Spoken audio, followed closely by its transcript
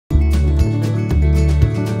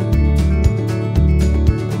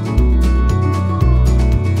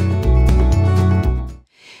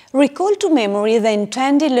Recall to memory the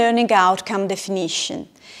intended learning outcome definition,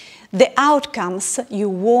 the outcomes you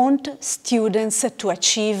want students to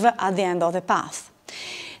achieve at the end of the path.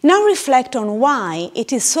 Now reflect on why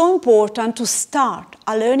it is so important to start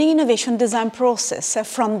a learning innovation design process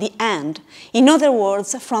from the end. In other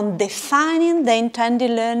words, from defining the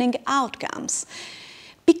intended learning outcomes.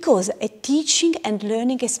 Because a teaching and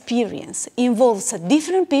learning experience involves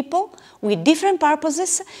different people with different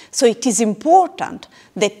purposes, so it is important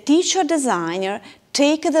that teacher designer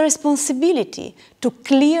take the responsibility to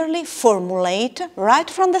clearly formulate right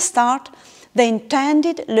from the start the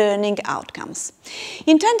intended learning outcomes.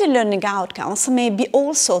 Intended learning outcomes may be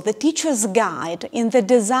also the teacher's guide in the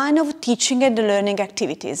design of teaching and learning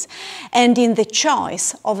activities and in the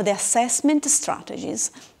choice of the assessment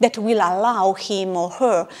strategies that will allow him or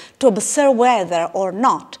her to observe whether or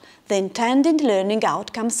not the intended learning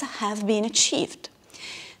outcomes have been achieved.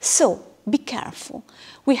 So, be careful.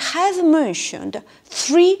 We have mentioned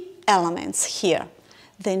 3 elements here: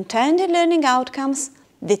 the intended learning outcomes,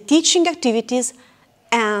 the teaching activities,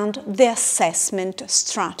 and the assessment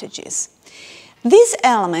strategies. These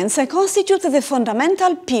elements constitute the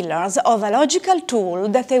fundamental pillars of a logical tool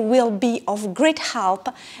that will be of great help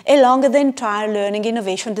along the entire learning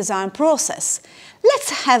innovation design process.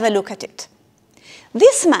 Let's have a look at it.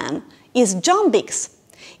 This man is John Biggs.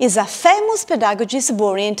 He's a famous pedagogist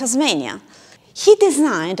born in Tasmania. He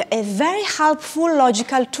designed a very helpful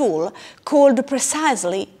logical tool called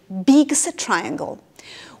precisely Biggs Triangle.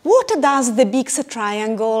 What does the Biggs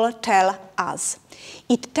Triangle tell us?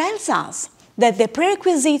 It tells us that the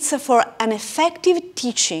prerequisites for an effective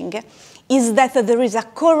teaching is that there is a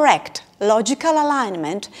correct logical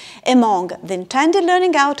alignment among the intended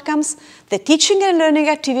learning outcomes, the teaching and learning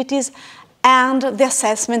activities, and the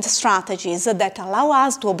assessment strategies that allow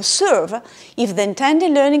us to observe if the intended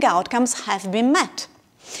learning outcomes have been met.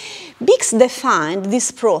 Biggs defined this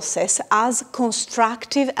process as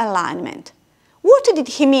constructive alignment. What did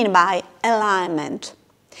he mean by alignment?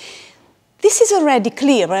 This is already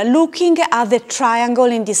clear looking at the triangle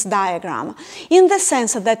in this diagram, in the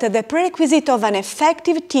sense that the prerequisite of an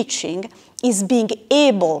effective teaching is being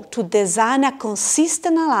able to design a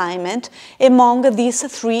consistent alignment among these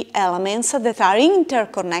 3 elements that are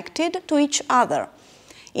interconnected to each other: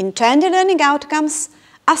 intended learning outcomes,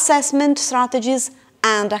 assessment strategies,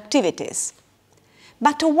 and activities.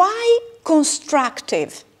 But why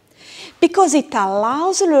constructive? Because it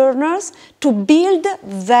allows learners to build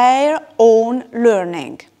their own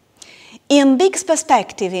learning. In Biggs'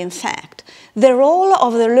 perspective, in fact, the role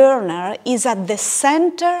of the learner is at the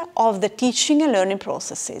center of the teaching and learning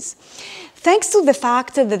processes. Thanks to the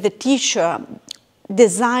fact that the teacher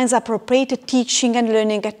designs appropriate teaching and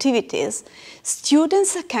learning activities,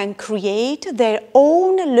 students can create their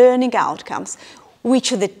own learning outcomes, which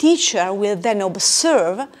the teacher will then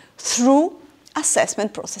observe through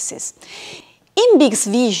assessment processes. In Biggs'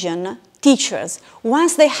 vision, teachers,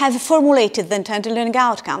 once they have formulated the intended learning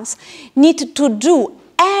outcomes, need to do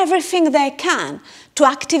everything they can to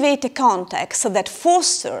activate a context that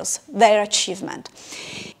fosters their achievement.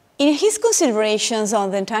 In his considerations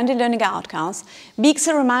on the intended learning outcomes, Biggs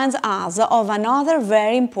reminds us of another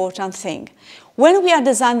very important thing. When we are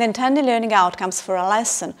designing the intended learning outcomes for a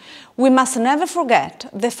lesson, we must never forget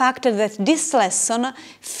the fact that this lesson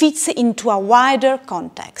fits into a wider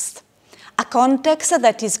context. A context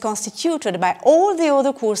that is constituted by all the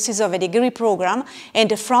other courses of a degree program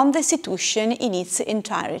and from the institution in its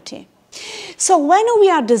entirety. So when we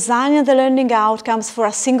are designing the learning outcomes for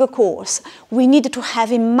a single course, we need to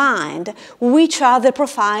have in mind which are the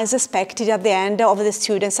profiles expected at the end of the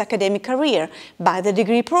student's academic career by the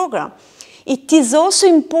degree program. It is also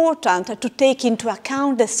important to take into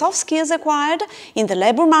account the soft skills acquired in the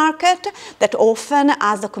labour market that often,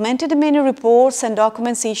 as documented in many reports and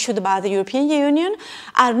documents issued by the European Union,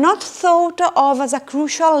 are not thought of as a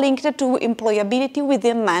crucial link to employability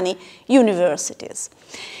within many universities.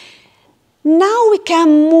 Now we can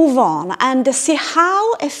move on and see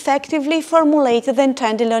how effectively formulate the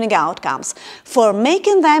intended learning outcomes for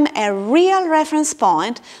making them a real reference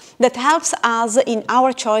point that helps us in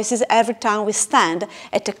our choices every time we stand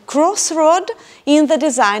at a crossroad in the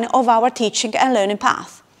design of our teaching and learning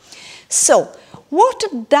path. So,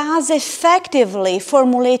 what does effectively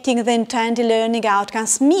formulating the intended learning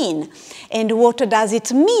outcomes mean? And what does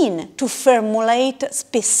it mean to formulate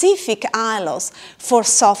specific ILOs for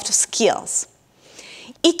soft skills?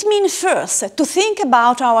 It means first to think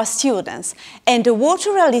about our students and what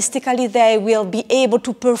realistically they will be able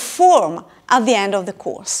to perform at the end of the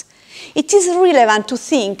course. It is relevant to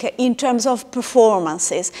think in terms of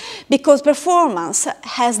performances, because performance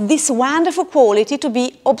has this wonderful quality to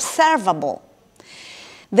be observable.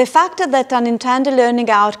 The fact that an intended learning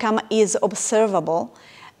outcome is observable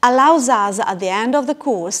allows us at the end of the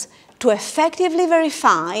course to effectively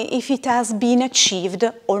verify if it has been achieved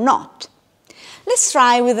or not. Let's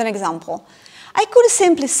try with an example. I could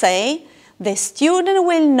simply say, the student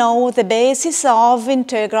will know the basis of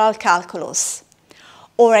integral calculus.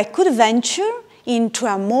 Or I could venture into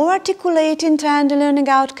a more articulate intended learning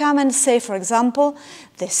outcome and say, for example,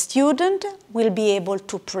 the student will be able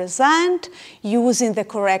to present, using the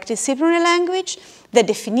correct disciplinary language, the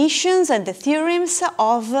definitions and the theorems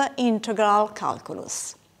of integral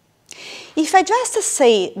calculus. If I just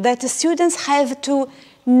say that the students have to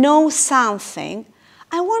know something,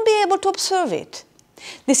 I won't be able to observe it.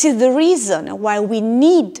 This is the reason why we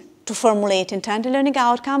need to formulate intended learning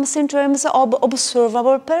outcomes in terms of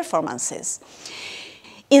observable performances.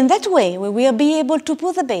 In that way, we will be able to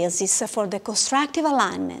put the basis for the constructive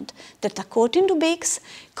alignment that, according to Biggs,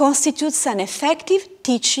 constitutes an effective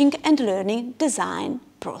teaching and learning design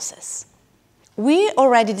process. We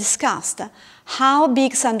already discussed how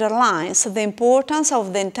Biggs underlines the importance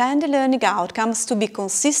of the intended learning outcomes to be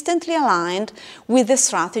consistently aligned with the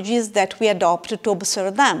strategies that we adopt to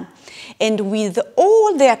observe them, and with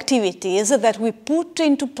all the activities that we put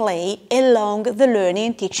into play along the learning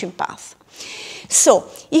and teaching path. So,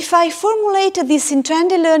 if I formulate these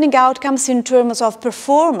intended learning outcomes in terms of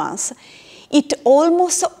performance, it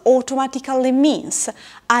almost automatically means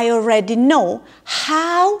I already know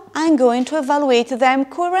how I'm going to evaluate them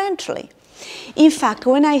coherently. In fact,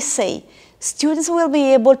 when I say students will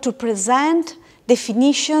be able to present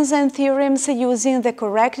definitions and theorems using the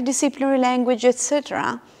correct disciplinary language,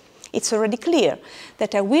 etc., it's already clear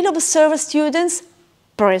that I will observe students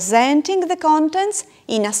presenting the contents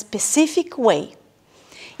in a specific way.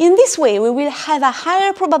 In this way, we will have a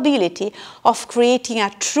higher probability of creating a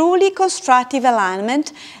truly constructive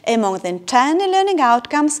alignment among the intended learning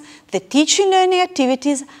outcomes, the teaching learning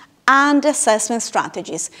activities, and assessment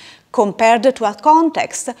strategies, compared to a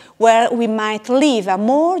context where we might leave a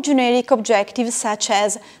more generic objective such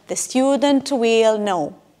as the student will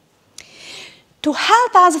know. To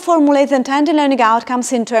help us formulate the intended learning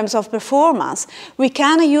outcomes in terms of performance, we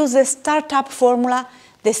can use the startup formula,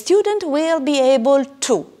 the student will be able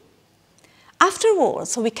to.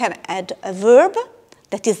 Afterwards, we can add a verb,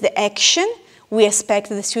 that is the action we expect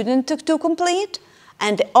the student to complete,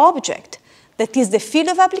 and the object, that is the field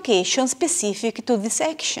of application specific to this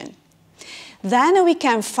action. Then we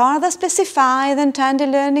can further specify the intended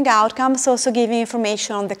learning outcomes, also giving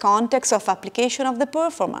information on the context of application of the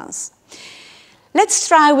performance. Let's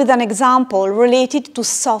try with an example related to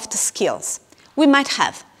soft skills. We might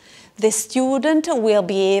have the student will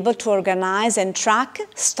be able to organize and track,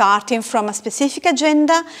 starting from a specific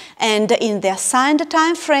agenda and in the assigned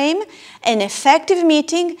time frame, an effective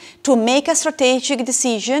meeting to make a strategic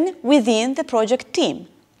decision within the project team.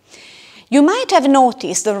 You might have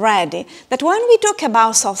noticed already that when we talk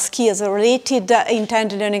about soft skills related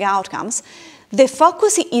intended learning outcomes, the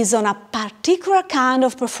focus is on a particular kind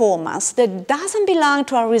of performance that doesn't belong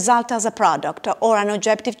to a result as a product or an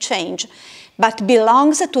objective change, but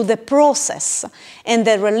belongs to the process and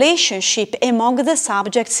the relationship among the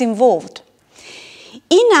subjects involved.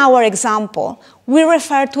 In our example, we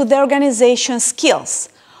refer to the organization skills,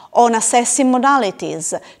 on assessing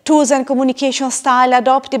modalities, tools and communication style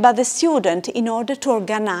adopted by the student in order to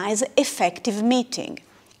organize effective meeting.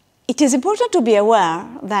 It is important to be aware,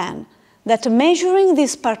 then, that measuring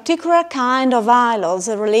this particular kind of ILOs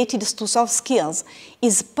related to soft skills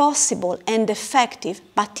is possible and effective,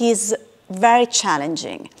 but is very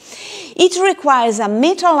challenging. It requires a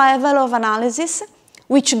meta level of analysis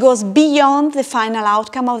which goes beyond the final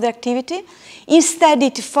outcome of the activity. Instead,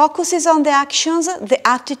 it focuses on the actions, the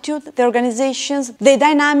attitude, the organizations, the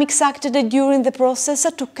dynamics acted during the process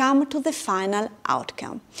to come to the final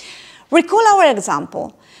outcome. Recall our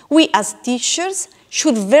example. We as teachers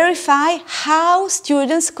should verify how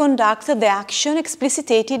students conduct the action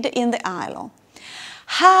explicitated in the ILO.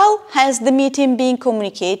 How has the meeting been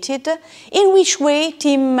communicated? In which way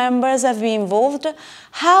team members have been involved?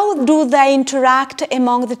 How do they interact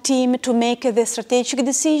among the team to make the strategic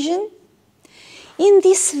decision? In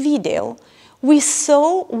this video, we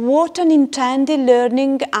saw what an intended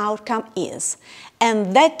learning outcome is,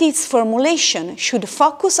 and that its formulation should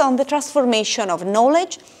focus on the transformation of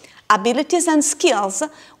knowledge, abilities and skills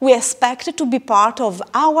we expect to be part of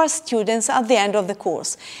our students at the end of the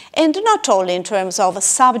course, and not only in terms of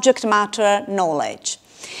subject matter knowledge.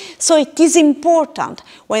 So it is important,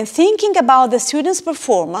 when thinking about the student's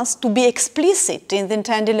performance, to be explicit in the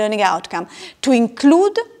intended learning outcome, to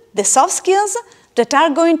include the soft skills that are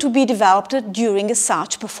going to be developed during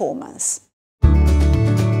such performance.